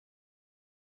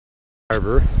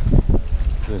Harbor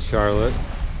in Charlotte.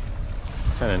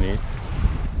 Kind of neat.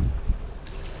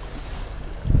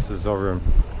 This is over in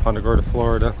Punta Gorda,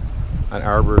 Florida, on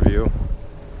Arbor View.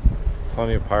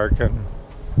 Plenty of parking.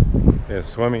 They have a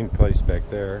swimming place back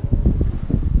there.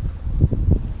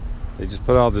 They just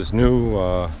put all this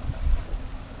new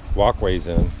walkways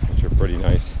in, which are pretty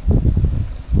nice.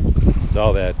 It's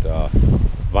all that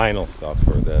vinyl stuff,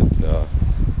 or that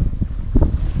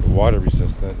water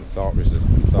resistant and salt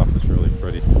resistant stuff. Is really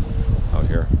pretty out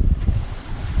here.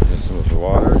 Here's some of the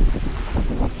water.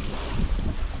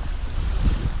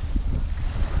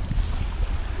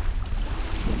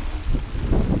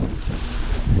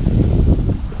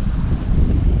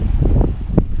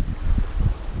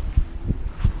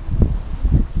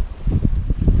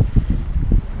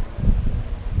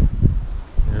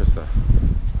 Here's the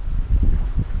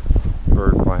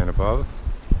bird flying above.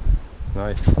 It's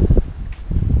nice.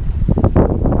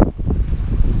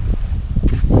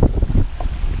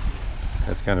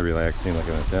 That's kind of relaxing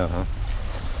looking at that, huh?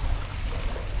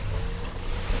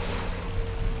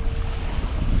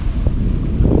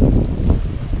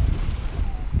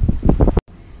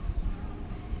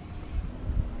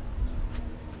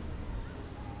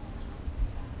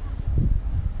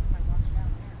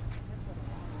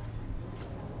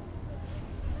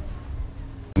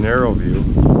 Narrow view,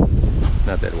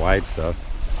 not that wide stuff.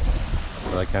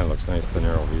 So that kind of looks nice, the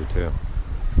narrow view too.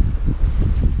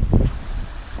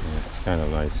 It's kind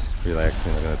of nice,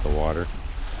 relaxing looking at the water.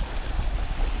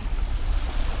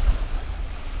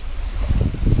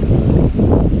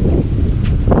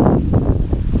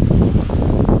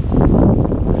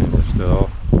 And we're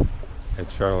still at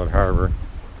Charlotte Harbor.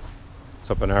 It's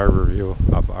up in Arbor View,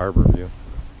 off of Arbor View.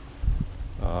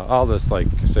 All this, like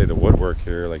say the woodwork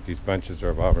here, like these benches are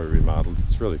about remodeled.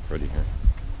 It's really pretty here.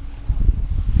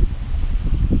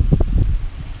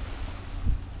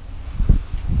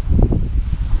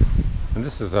 And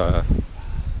this is a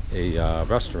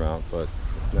restaurant, but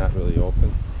it's not really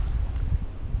open,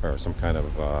 or some kind of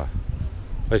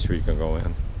place where you can go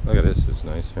in. Look at this, it's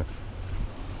nice here.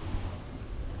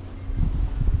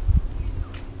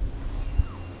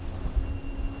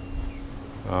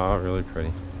 Oh, really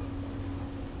pretty.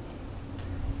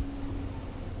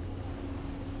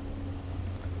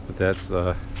 But that's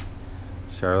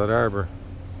Charlotte Harbor.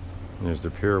 And there's the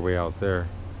pier way out there.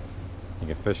 You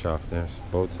can fish off there. There's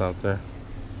boats out there.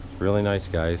 It's really nice,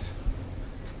 guys.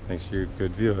 Thanks for your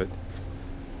good view of it.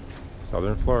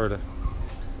 Southern Florida.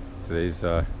 Today's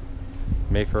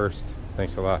May 1st.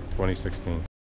 Thanks a lot. 2016.